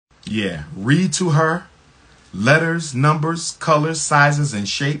Yeah, read to her letters, numbers, colors, sizes, and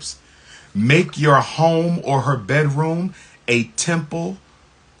shapes. Make your home or her bedroom a temple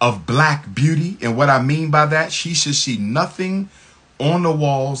of black beauty. And what I mean by that, she should see nothing on the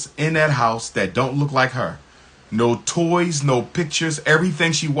walls in that house that don't look like her. No toys, no pictures.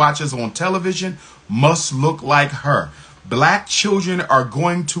 Everything she watches on television must look like her. Black children are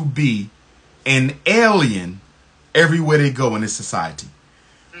going to be an alien everywhere they go in this society.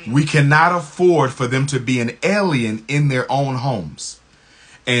 We cannot afford for them to be an alien in their own homes.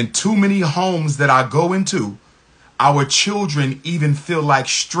 And too many homes that I go into, our children even feel like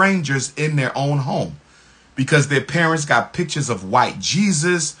strangers in their own home because their parents got pictures of white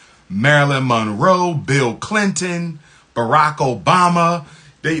Jesus, Marilyn Monroe, Bill Clinton, Barack Obama.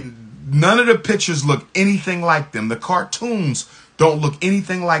 None of the pictures look anything like them. The cartoons don't look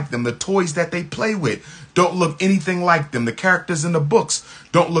anything like them. The toys that they play with don't look anything like them. The characters in the books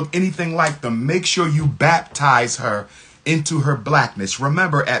don't look anything like them. Make sure you baptize her into her blackness.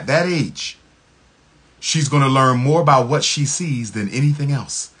 Remember, at that age, she's going to learn more about what she sees than anything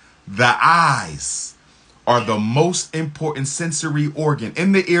else. The eyes are the most important sensory organ,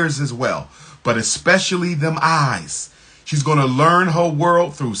 in the ears as well, but especially them eyes. She's going to learn her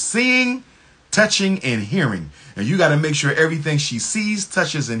world through seeing, touching, and hearing. And you got to make sure everything she sees,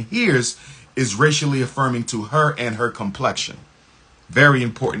 touches, and hears is racially affirming to her and her complexion. Very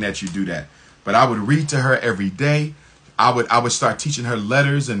important that you do that. But I would read to her every day. I would start teaching her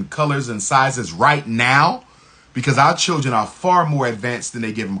letters and colors and sizes right now, because our children are far more advanced than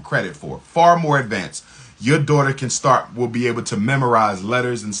they give them credit for. Far more advanced. Your daughter will be able to memorize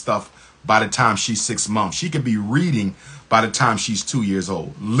letters and stuff by the time she's 6 months. She could be reading by the time she's 2 years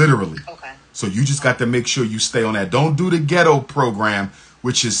old, literally. Okay. So you just got to make sure you stay on that. Don't do the ghetto program,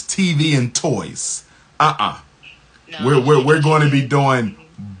 which is TV and toys. No, we're going to be doing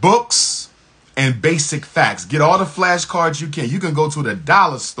books and basic facts. Get all the flashcards you can. You can go to the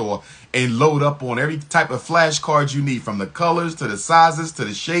dollar store and load up on every type of flashcards you need, from the colors to the sizes to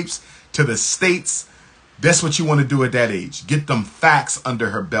the shapes to the states. That's what you want to do at that age. Get them facts under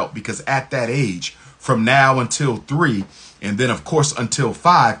her belt, because at that age, from now until 3, and then of course until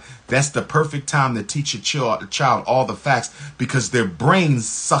 5, that's the perfect time to teach a child all the facts, because their brains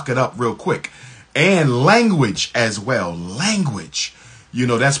suck it up real quick. And language as well. Language. You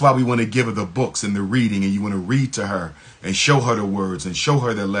know, that's why we want to give her the books and the reading, and you want to read to her and show her the words and show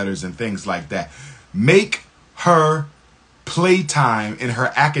her the letters and things like that. Make her playtime in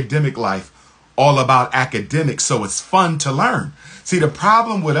her academic life all about academics, so it's fun to learn. See, the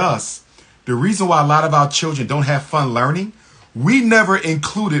problem with us, the reason why a lot of our children don't have fun learning, we never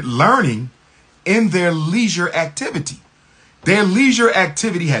included learning in their leisure activity. Their leisure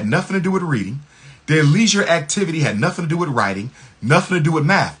activity had nothing to do with reading. Their leisure activity had nothing to do with writing, nothing to do with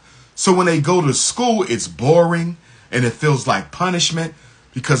math. So when they go to school, it's boring and it feels like punishment,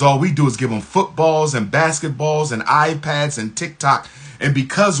 because all we do is give them footballs and basketballs and iPads and TikTok. And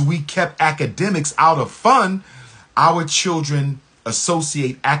because we kept academics out of fun, our children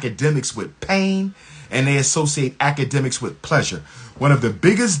associate academics with pain, and they associate academics with pleasure. One of the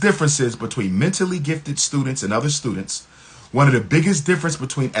biggest differences between mentally gifted students and other students, one of the biggest difference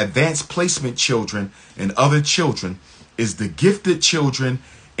between advanced placement children and other children, is the gifted children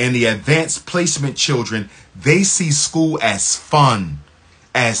and the advanced placement children, they see school as fun.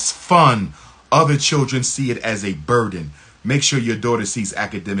 As fun. Other children see it as a burden. Make sure your daughter sees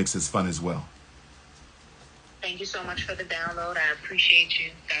academics as fun as well. Thank you so much for the download. I appreciate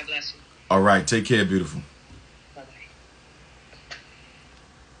you. God bless you. All right. Take care, beautiful. Bye-bye.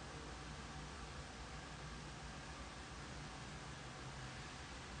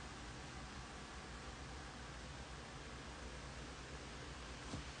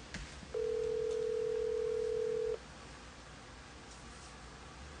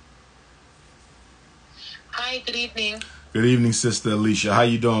 Hi, good evening. Good evening, Sister Alicia. How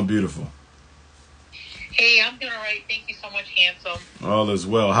you doing, beautiful? Hey, I'm doing all right. Thank you so much, handsome. All is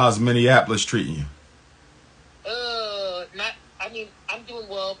well. How's Minneapolis treating you? I'm doing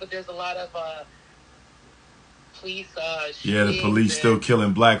well, but there's a lot of police Yeah, the police still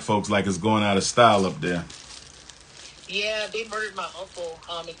killing black folks like it's going out of style up there. Yeah, they murdered my uncle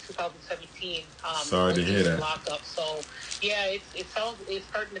in 2017. Sorry to hear that. Lockup. So, yeah, it's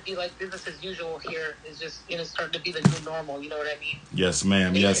starting to be like business as usual here. It's just, starting to be the new normal. You know what I mean? Yes,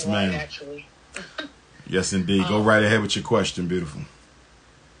 ma'am. Yes, ma'am. Actually. Yes, indeed. Go right ahead with your question, beautiful.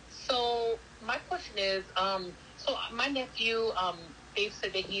 So, my question is, so my nephew, Dave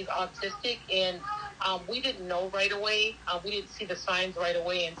said that he's autistic, and we didn't know right away. We didn't see the signs right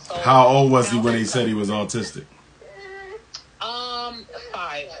away, and so. How old was he when he said he was autistic?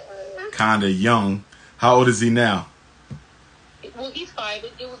 5. Kind of young. How old is he now? Well, he's 5.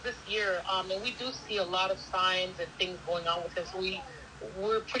 It was this year, and we do see a lot of signs and things going on with him. So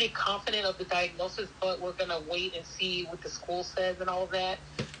we're pretty confident of the diagnosis, but we're going to wait and see what the school says and all of that.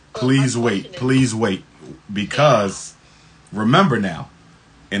 But please wait, because remember now,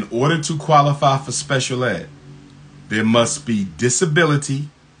 in order to qualify for special ed, there must be disability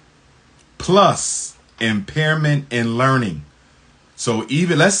plus impairment in learning. So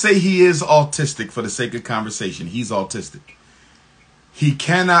even, let's say he is autistic for the sake of conversation. He's autistic. He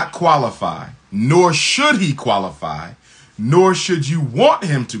cannot qualify, nor should he qualify, nor should you want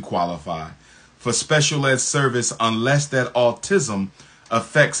him to qualify for special ed service unless that autism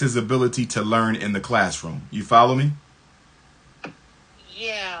affects his ability to learn in the classroom. You follow me?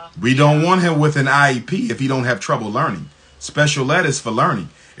 Yeah. We don't want him with an IEP if he don't have trouble learning. Special ed is for learning.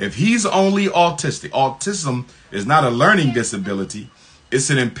 If he's only autistic, autism is not a learning disability. It's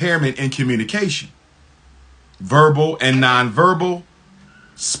an impairment in communication. Verbal and nonverbal,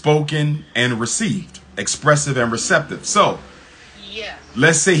 spoken and received, expressive and receptive. So, yes.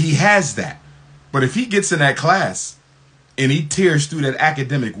 Let's say he has that. But if he gets in that class and he tears through that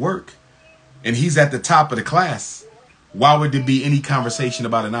academic work and he's at the top of the class, why would there be any conversation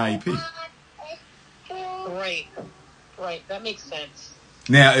about an IEP? Right. That makes sense.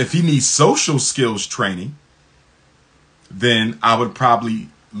 Now, if he needs social skills training, then I would probably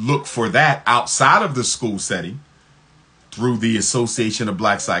look for that outside of the school setting through the Association of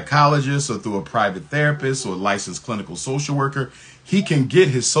Black Psychologists or through a private therapist or a licensed clinical social worker. He can get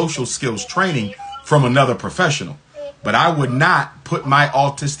his social skills training from another professional. But I would not put my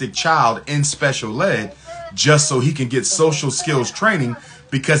autistic child in special ed just so he can get social skills training,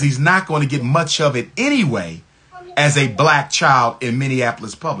 because he's not going to get much of it anyway as a black child in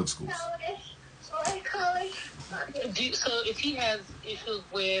Minneapolis public schools. So if he has issues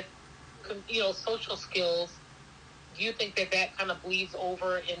with, social skills, do you think that kind of bleeds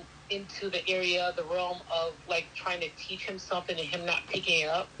over into the area, the realm of like trying to teach him something and him not picking it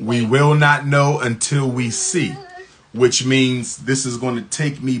up? We will not know until we see, which means this is going to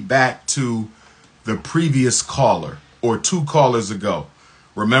take me back to the previous caller or 2 callers ago.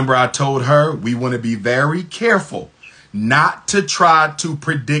 Remember, I told her we want to be very careful not to try to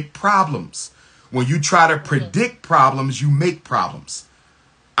predict problems. When you try to predict problems, you make problems.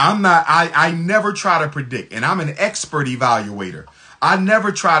 I never try to predict, and I'm an expert evaluator. I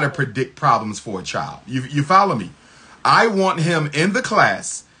never try to predict problems for a child. You follow me? I want him in the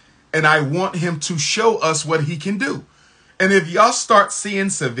class, and I want him to show us what he can do. And if y'all start seeing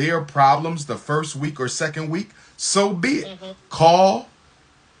severe problems the first week or second week, so be it. Call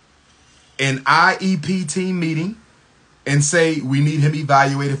an IEP team meeting and say we need him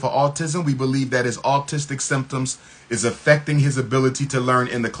evaluated for autism. We believe that his autistic symptoms is affecting his ability to learn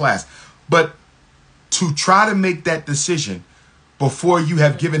in the class. But to try to make that decision before you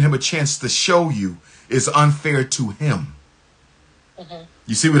have given him a chance to show you is unfair to him.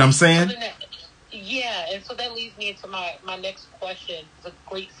 You see what I'm saying? Yeah, and so that leads me into my next question. It's a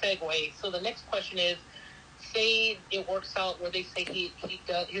great segue. So the next question is, say it works out where they say his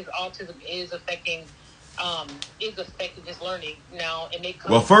autism is affecting his learning now, and they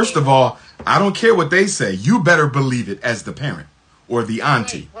come. Well, first of all, I don't care what they say. You better believe it as the parent or the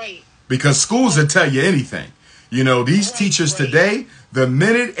auntie, right? Because schools will tell you anything. These teachers today, the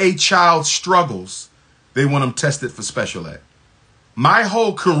minute a child struggles, they want them tested for special ed. My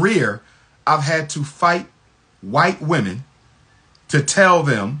whole career, I've had to fight white women to tell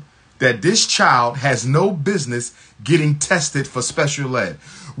them that this child has no business getting tested for special ed.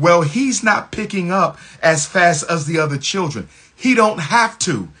 Well, he's not picking up as fast as the other children. He don't have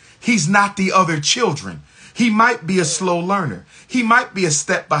to. He's not the other children. He might be a slow learner. He might be a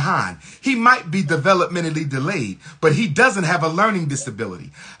step behind. He might be developmentally delayed, but he doesn't have a learning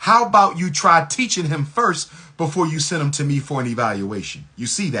disability. How about you try teaching him first before you send him to me for an evaluation? You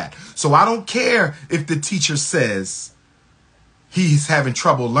see that? So I don't care if the teacher says he's having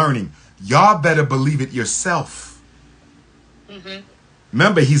trouble learning. Y'all better believe it yourself.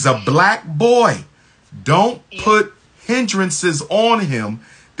 Remember, he's a black boy. Don't put hindrances on him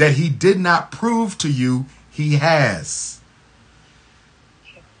that he did not prove to you he has.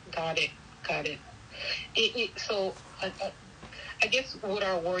 Got it. So I guess what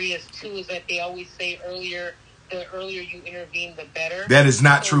our worry is too is that they always say the earlier you intervene, the better. That is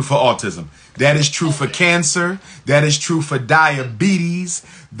not true for autism. That is true for cancer. That is true for diabetes.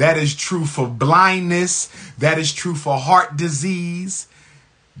 That is true for blindness. That is true for heart disease.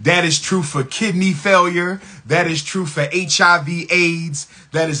 That is true for kidney failure. That is true for HIV/AIDS.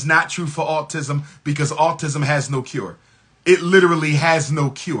 That is not true for autism, because autism has no cure. It literally has no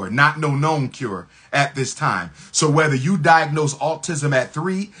cure, not no known cure at this time. So whether you diagnose autism at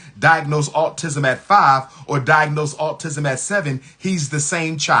 3, diagnose autism at 5, or diagnose autism at 7, he's the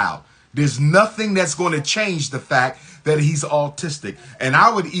same child. There's nothing that's going to change the fact that he's autistic. And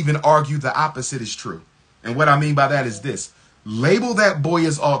I would even argue the opposite is true. And what I mean by that is this. Label that boy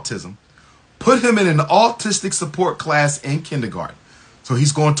as autism. Put him in an autistic support class in kindergarten. So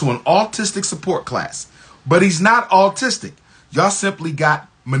he's going to an autistic support class. But he's not autistic. Y'all simply got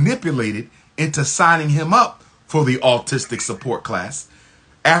manipulated into signing him up for the autistic support class.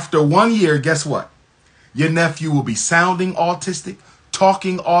 After 1 year, guess what? Your nephew will be sounding autistic,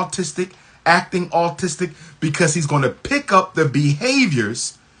 talking autistic, acting autistic, because he's going to pick up the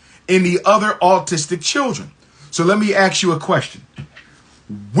behaviors in the other autistic children. So let me ask you a question.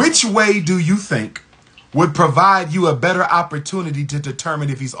 Which way do you think would provide you a better opportunity to determine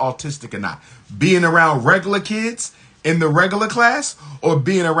if he's autistic or not? Being around regular kids in the regular class, or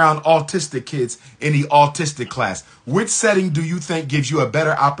being around autistic kids in the autistic class? Which setting do you think gives you a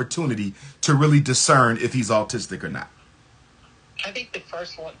better opportunity to really discern if he's autistic or not? I think the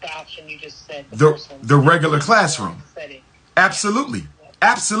first one, the option you just said. The regular classroom. Absolutely.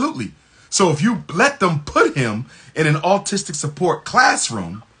 Absolutely. So if you let them put him in an autistic support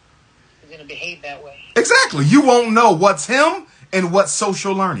classroom, he's going to behave that way. Exactly. You won't know what's him and what's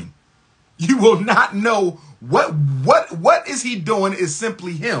social learning. You will not know what is he doing is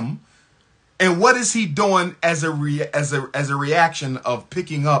simply him, and what is he doing as a reaction of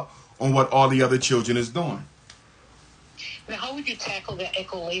picking up on what all the other children is doing. Now, how would you tackle the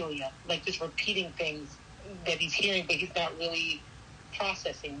echolalia, like just repeating things that he's hearing, but he's not really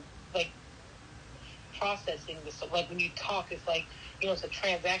processing? Like processing this, like when you talk, it's like, you know, it's a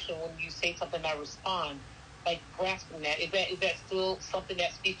transaction. When you say something, I respond. Like grasping that. Is that still something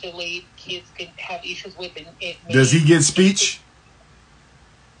that speech delayed kids can have issues with? Does he get speech?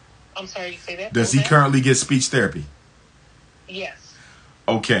 I'm sorry, you say that? Does he currently get speech therapy? Yes.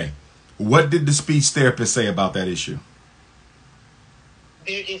 Okay. What did the speech therapist say about that issue?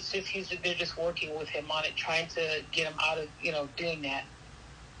 They're just working with him on it, trying to get him out of, doing that.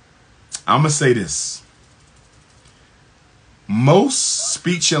 I'm going to say this. Most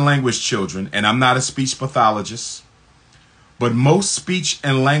speech and language children, and I'm not a speech pathologist, but most speech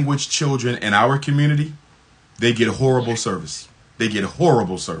and language children in our community, they get horrible service. They get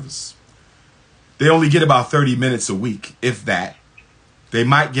horrible service. They only get about 30 minutes a week, if that. They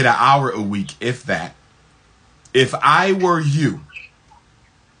might get an hour a week, if that. If I were you,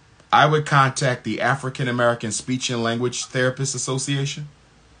 I would contact the African American Speech and Language Therapists Association,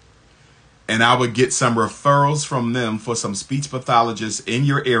 and I would get some referrals from them for some speech pathologists in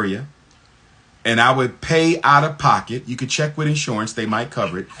your area, and I would pay out of pocket. You could check with insurance, they might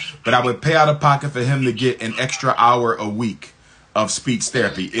cover it, but I would pay out of pocket for him to get an extra hour a week of speech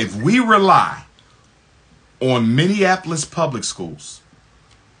therapy. If we rely on Minneapolis public schools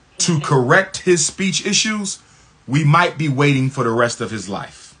to correct his speech issues, we might be waiting for the rest of his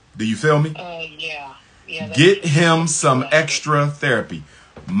life. Do you feel me? Yeah. Get him some extra therapy.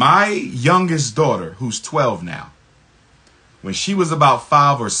 My youngest daughter, who's 12 now, when she was about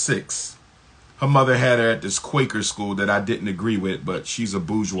 5 or 6, her mother had her at this Quaker school that I didn't agree with, but she's a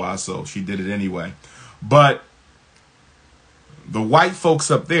bourgeois, so she did it anyway. But the white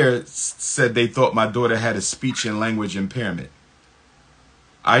folks up there said they thought my daughter had a speech and language impairment.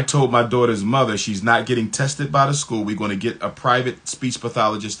 I told my daughter's mother she's not getting tested by the school. We're going to get a private speech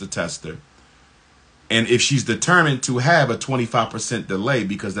pathologist to test her. And if she's determined to have a 25% delay,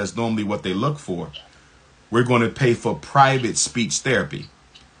 because that's normally what they look for, we're going to pay for private speech therapy.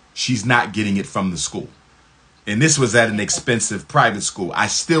 She's not getting it from the school. And this was at an expensive private school. I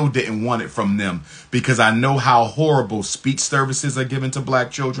still didn't want it from them because I know how horrible speech services are given to black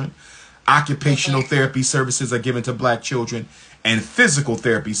children. Occupational therapy services are given to black children, and physical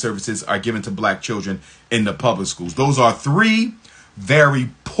therapy services are given to black children in the public schools. Those are 3 very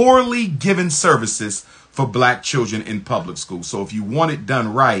poorly given services for black children in public schools. So if you want it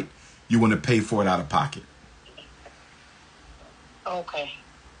done right, you want to pay for it out of pocket. Okay.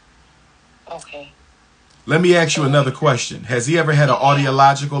 Let me ask you another question. Has he ever had an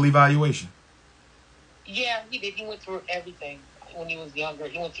audiological evaluation? Yeah, he did. He went through everything when he was younger.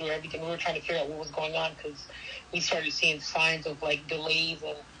 He went through everything. We were trying to figure out what was going on because we started seeing signs of like delays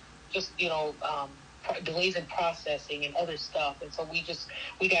and just, delays in processing and other stuff. And so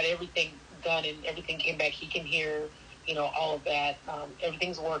we got everything done and everything came back. He can hear, all of that.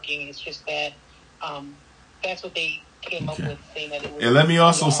 Everything's working. It's just that that's what they came up with, saying that it was. And let me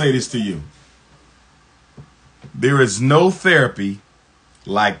also say this to you. There is no therapy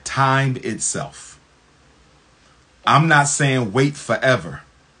like time itself. I'm not saying wait forever.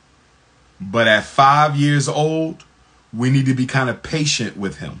 But at 5 years old, we need to be kind of patient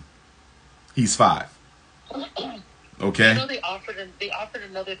with him. He's 5. Okay. You know, they offered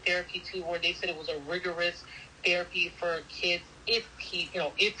another therapy too, where they said it was a rigorous therapy for kids if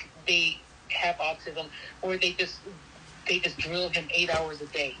they have autism, or they just drill him 8 hours a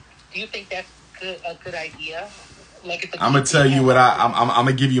day. Do you think that's a good idea? Like, if I'm gonna tell you what I'm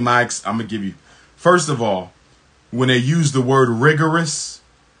gonna give you I'm gonna give you. First of all, when they use the word rigorous,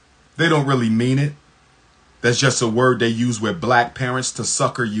 they don't really mean it. That's just a word they use with black parents to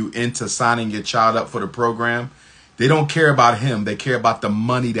sucker you into signing your child up for the program. They don't care about him. They care about the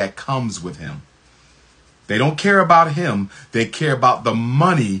money that comes with him. They don't care about him. They care about the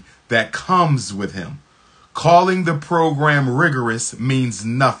money that comes with him. Calling the program rigorous means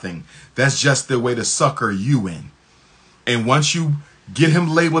nothing. That's just the way to sucker you in. And once you get him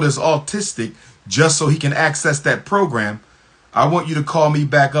labeled as autistic, just so he can access that program, I want you to call me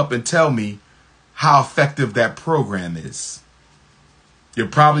back up and tell me how effective that program is. You're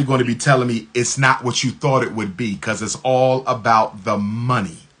probably going to be telling me it's not what you thought it would be, because it's all about the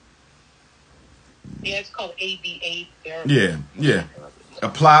money. Yeah, it's called ABA therapy. Yeah.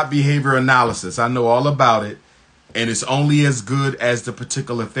 Applied behavior analysis. I know all about it. And it's only as good as the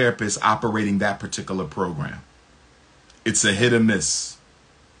particular therapist operating that particular program. It's a hit or miss.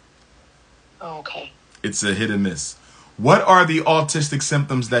 Oh, okay. It's a hit or miss. What are the autistic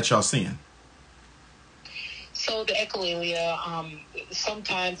symptoms that y'all seeing? So the echolalia,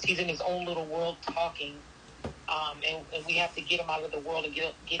 sometimes he's in his own little world talking, and we have to get him out of the world and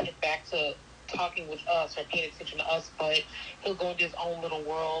get him back to talking with us or paying attention to us, but he'll go into his own little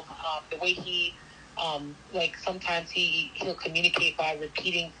world. The way he, sometimes he'll communicate by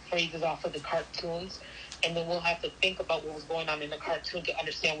repeating phrases off of the cartoons, and then we'll have to think about what was going on in the cartoon to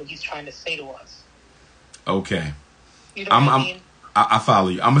understand what he's trying to say to us. Okay. You know what I mean? I follow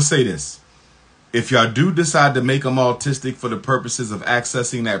you. I'm going to say this. If y'all do decide to make him autistic for the purposes of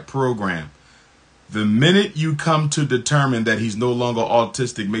accessing that program, the minute you come to determine that he's no longer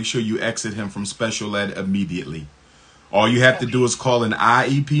autistic, make sure you exit him from special ed immediately. All you have to do is call an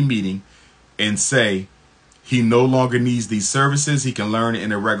IEP meeting and say he no longer needs these services. He can learn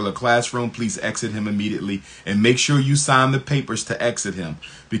in a regular classroom. Please exit him immediately, and make sure you sign the papers to exit him,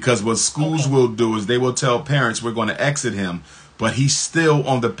 because what schools will do is they will tell parents we're going to exit him, but he's still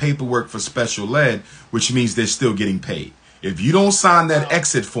on the paperwork for special ed, which means they're still getting paid. If you don't sign that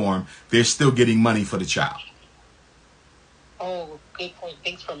exit form, they're still getting money for the child. Oh, good point.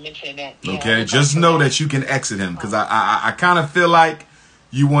 Thanks for mentioning that. Yeah, okay, just know that you can exit him, because I kind of feel like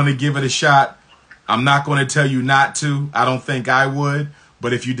you want to give it a shot. I'm not going to tell you not to. I don't think I would.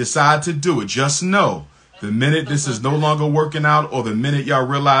 But if you decide to do it, just know the minute this is no longer working out, or the minute y'all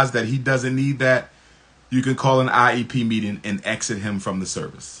realize that he doesn't need that, you can call an IEP meeting and exit him from the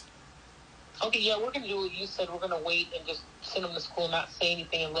service. Okay, yeah, we're going to do what you said. We're going to wait and just send them to school, not say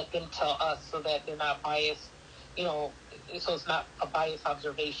anything, and let them tell us so that they're not biased, so it's not a biased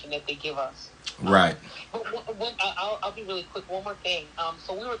observation that they give us. Right. But I'll be really quick. One more thing.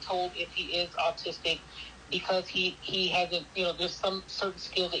 So we were told if he is autistic, because he hasn't, there's some certain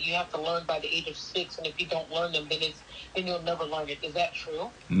skills that you have to learn by the age of 6, and if you don't learn them, then you'll never learn it. Is that true?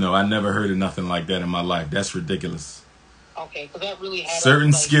 No, I never heard of nothing like that in my life. That's ridiculous. Okay, because that really had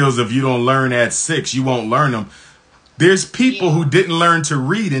certain skills, if you don't learn at 6, you won't learn them. There's people who didn't learn to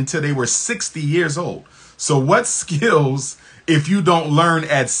read until they were 60 years old. So what skills, if you don't learn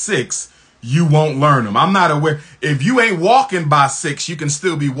at 6, you won't learn them? I'm not aware. If you ain't walking by 6, you can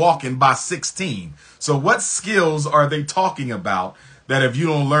still be walking by 16. So what skills are they talking about that if you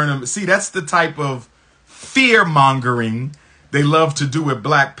don't learn them? See, that's the type of fear mongering they love to do with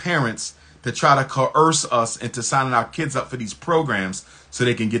black parents, to try to coerce us into signing our kids up for these programs so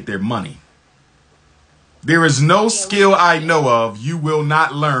they can get their money. There is no skill I know of you will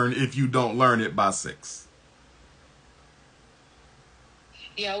not learn if you don't learn it by 6.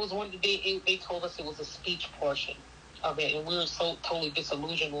 Yeah, I was wondering, they told us it was a speech portion of it, and we were so totally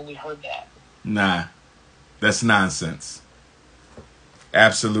disillusioned when we heard that. Nah, that's nonsense.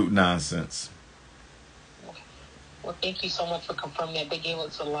 Absolute nonsense. Well, thank you so much for confirming that. They gave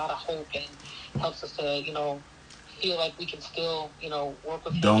us a lot of hope and helps us to, feel like we can still, work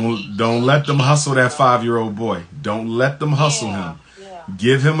with him. Don't let them hustle that 5-year-old boy. Don't let them hustle him. Yeah.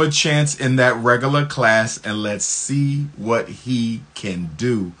 Give him a chance in that regular class, and let's see what he can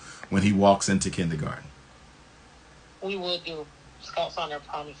do when he walks into kindergarten. We will do. Scouts on their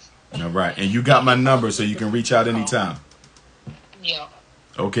promise. All right. And you got my number, so you can reach out anytime. Yeah.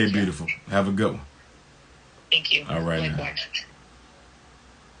 Okay, beautiful. Have a good one. Thank you. All right.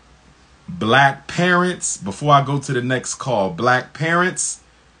 Black parents, before I go to the next call, black parents,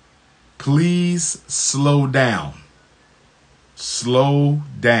 please slow down. Slow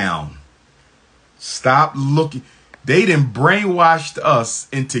down. Stop looking. They done brainwashed us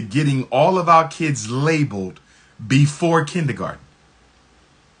into getting all of our kids labeled before kindergarten.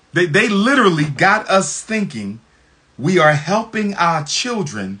 They literally got us thinking we are helping our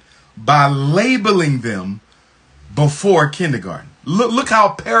children by labeling them before kindergarten. Look how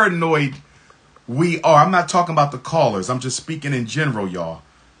paranoid we are. I'm not talking about the callers. I'm just speaking in general, y'all.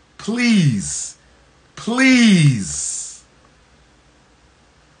 Please, please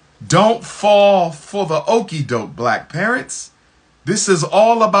don't fall for the okie doke, black parents. This is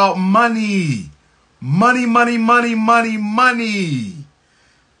all about money. Money, money, money, money, money.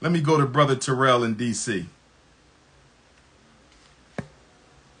 Let me go to Brother Terrell in D.C.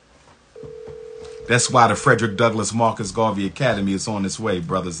 That's why the Frederick Douglass Marcus Garvey Academy is on its way,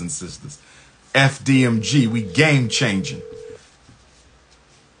 brothers and sisters. FDMG, we game changing.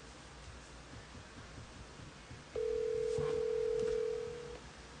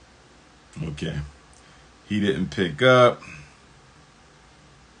 Okay. He didn't pick up.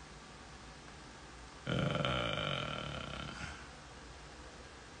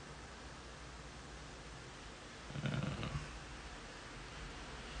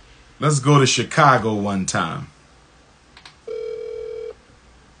 Let's go to Chicago one time.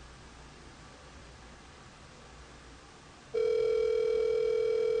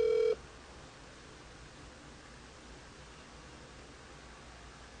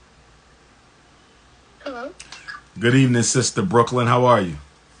 Hello. Good evening, Sister Brooklyn. How are you?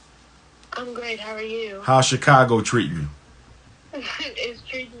 I'm great. How are you? How's Chicago treating you? It's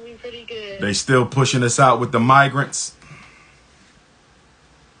treating me pretty good. They still pushing us out with the migrants?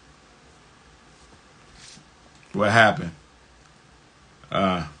 What happened?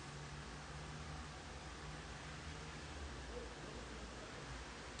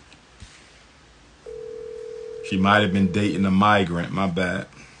 She might have been dating a migrant. My bad.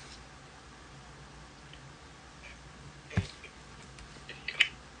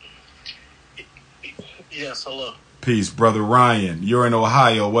 Yes, hello. Peace, Brother Ryan. You're in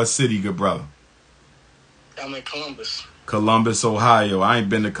Ohio. What city, good brother? I'm in Columbus. Columbus, Ohio. I ain't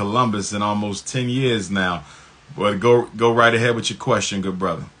been to Columbus in almost 10 years now. But go right ahead with your question, good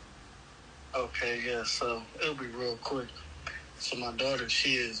brother. Okay, yeah, so it'll be real quick. So my daughter,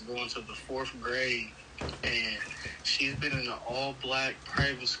 she is going to the 4th grade, and she's been in an all-black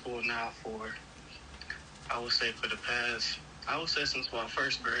private school now for, I would say since about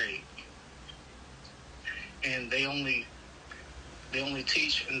 1st grade. And they only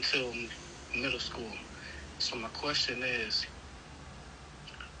teach until middle school. So my question is,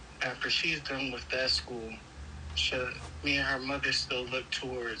 after she's done with that school, should me and her mother still look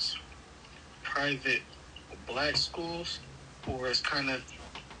towards private black schools, or is kind of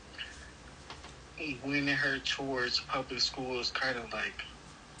winning her towards public schools kind of like...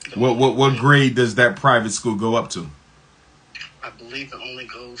 What grade does that private school go up to? I believe it only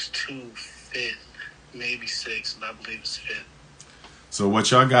goes to 5th, maybe 6th, but I believe it's 5th. So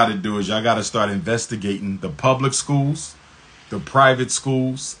what y'all got to do is y'all got to start investigating the public schools, the private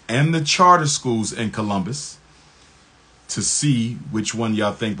schools, and the charter schools in Columbus to see which one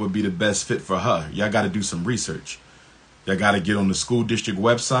y'all think would be the best fit for her. Y'all got to do some research. Y'all got to get on the school district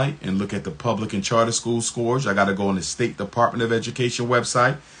website and look at the public and charter school scores. Y'all got to go on the State Department of Education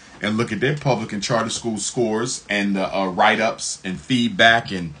website and look at their public and charter school scores and write-ups and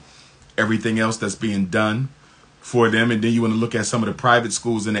feedback and everything else that's being done for them. And then you want to look at some of the private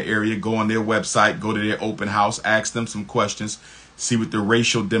schools in the area, go on their website, go to their open house, ask them some questions, see what the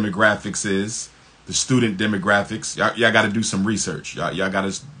racial demographics is, the student demographics. Y'all got to do some research. Y'all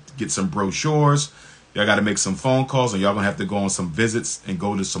got to get some brochures. Y'all got to make some phone calls, and y'all going to have to go on some visits and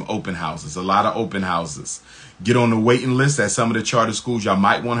go to some open houses, a lot of open houses. Get on the waiting list at some of the charter schools y'all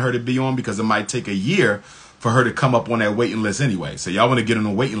might want her to be on, because it might take a year for her to come up on that waiting list anyway. So y'all want to get on the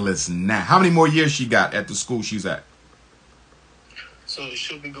waiting list now. How many more years she got at the school she's at? So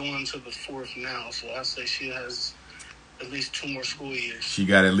she'll be going to the 4th now, so I say she has at least 2 more school years. She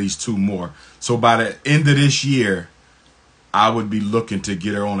got at least 2 more. So by the end of this year, I would be looking to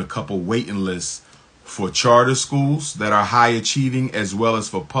get her on a couple waiting lists for charter schools that are high achieving, as well as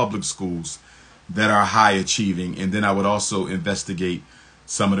for public schools that are high achieving. And then I would also investigate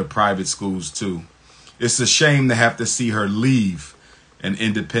some of the private schools too. It's a shame to have to see her leave an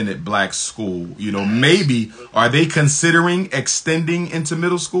independent black school. You know, maybe, are they considering extending into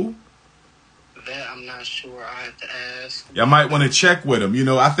middle school? That I'm not sure. I have to ask. Y'all might want to check with them. You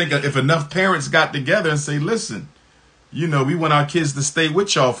know, I think if enough parents got together and say, listen, you know, we want our kids to stay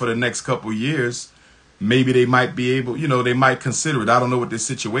with y'all for the next couple years. Maybe they might be able, you know, they might consider it. I don't know what their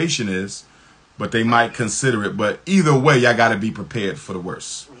situation is, but they might consider it. But either way, y'all got to be prepared for the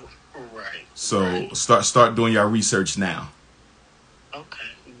worst. Right. So right. start doing your research now. Okay.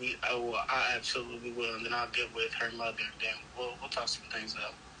 I absolutely will, and then I'll get with her mother. Then we'll talk some things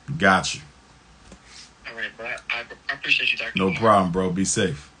out. Got you. All right, bro. I appreciate you, Dr. No Umar. problem, bro. Be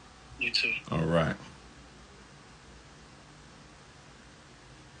safe. You too. All right.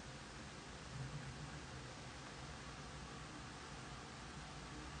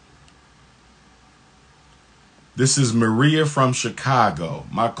 This is Maria from Chicago.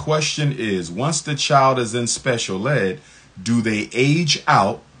 My question is, once the child is in special ed, do they age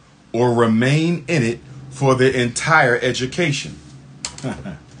out or remain in it for their entire education?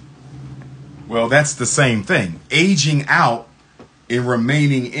 Well, that's the same thing. Aging out and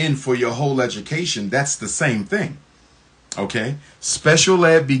remaining in for your whole education, that's the same thing. Okay? Special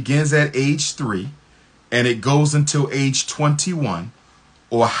ed begins at age 3 and it goes until age 21.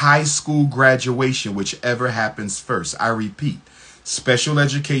 Or high school graduation, whichever happens first. I repeat, special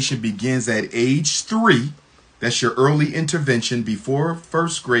education begins at age 3. That's your early intervention before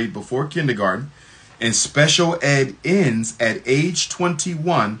first grade, before kindergarten. And special ed ends at age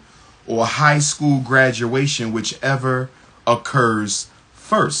 21 or high school graduation, whichever occurs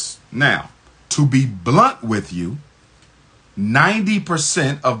first. Now, to be blunt with you,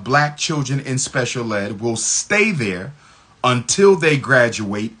 90% of black children in special ed will stay there until they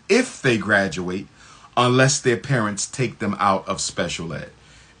graduate, if they graduate, unless their parents take them out of special ed.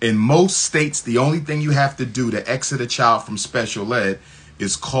 In most states, the only thing you have to do to exit a child from special ed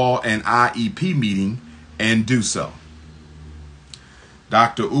is call an IEP meeting and do so.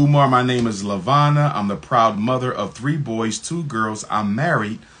 Dr. Umar, my name is Lavana. I'm the proud mother of 3 boys, 2 girls. I'm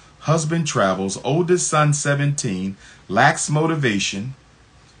married. Husband travels. Oldest son, 17. Lacks motivation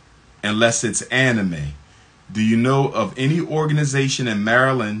unless it's anime. Do you know of any organization in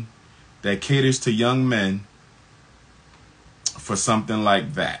Maryland that caters to young men for something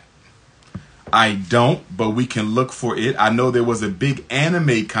like that? I don't, but we can look for it. I know there was a big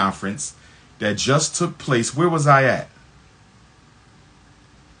anime conference that just took place. Where was I at?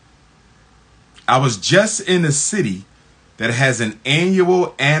 I was just in a city that has an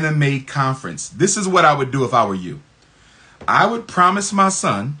annual anime conference. This is what I would do if I were you. I would promise my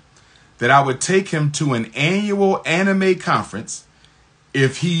son that I would take him to an annual anime conference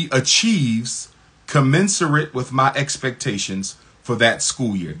if he achieves commensurate with my expectations for that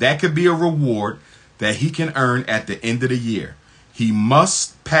school year. That could be a reward that he can earn at the end of the year. He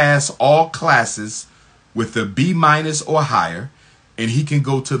must pass all classes with a B- or higher, and he can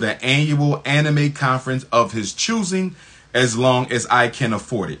go to the annual anime conference of his choosing as long as I can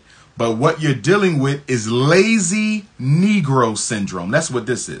afford it. But what you're dealing with is lazy Negro syndrome. That's what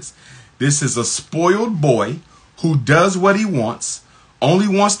this is. This is a spoiled boy who does what he wants, only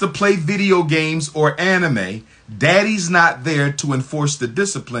wants to play video games or anime. Daddy's not there to enforce the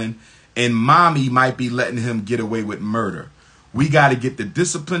discipline, and mommy might be letting him get away with murder. We got to get the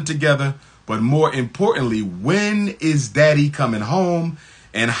discipline together, but more importantly, when is daddy coming home,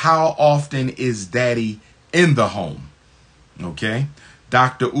 and how often is daddy in the home? Okay?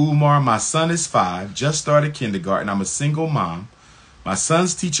 Dr. Umar, my son is 5, just started kindergarten. I'm a single mom. My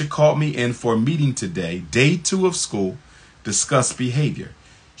son's teacher called me in for a meeting today, day 2 of school, discuss behavior.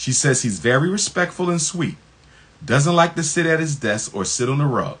 She says he's very respectful and sweet, doesn't like to sit at his desk or sit on the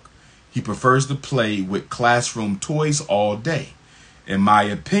rug. He prefers to play with classroom toys all day. In my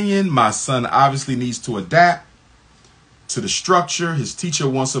opinion, my son obviously needs to adapt to the structure. His teacher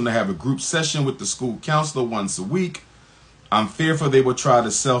wants him to have a group session with the school counselor once a week. I'm fearful they will try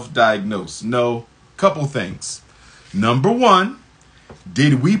to self-diagnose. No, couple things. Number 1,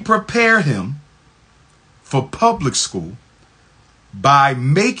 did we prepare him for public school by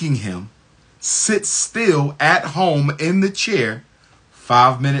making him sit still at home in the chair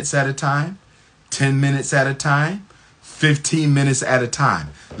 5 minutes at a time, 10 minutes at a time, 15 minutes at a time?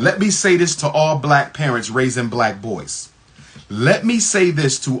 Let me say this to all black parents raising black boys. Let me say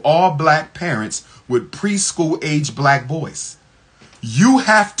this to all black parents with preschool age black boys. You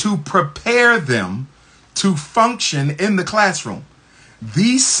have to prepare them to function in the classroom.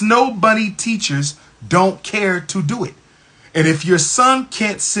 These snow bunny teachers don't care to do it. And if your son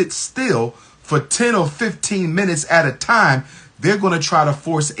can't sit still for 10 or 15 minutes at a time, they're going to try to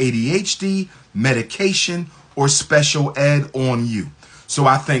force ADHD, medication, or special ed on you. So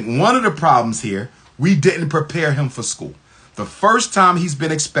I think one of the problems here, we didn't prepare him for school. The first time he's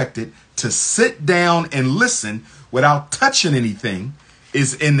been expected to sit down and listen without touching anything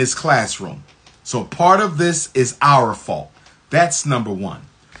is in this classroom. So part of this is our fault. That's number one.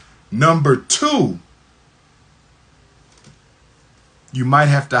 Number two, you might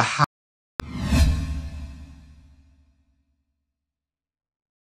have to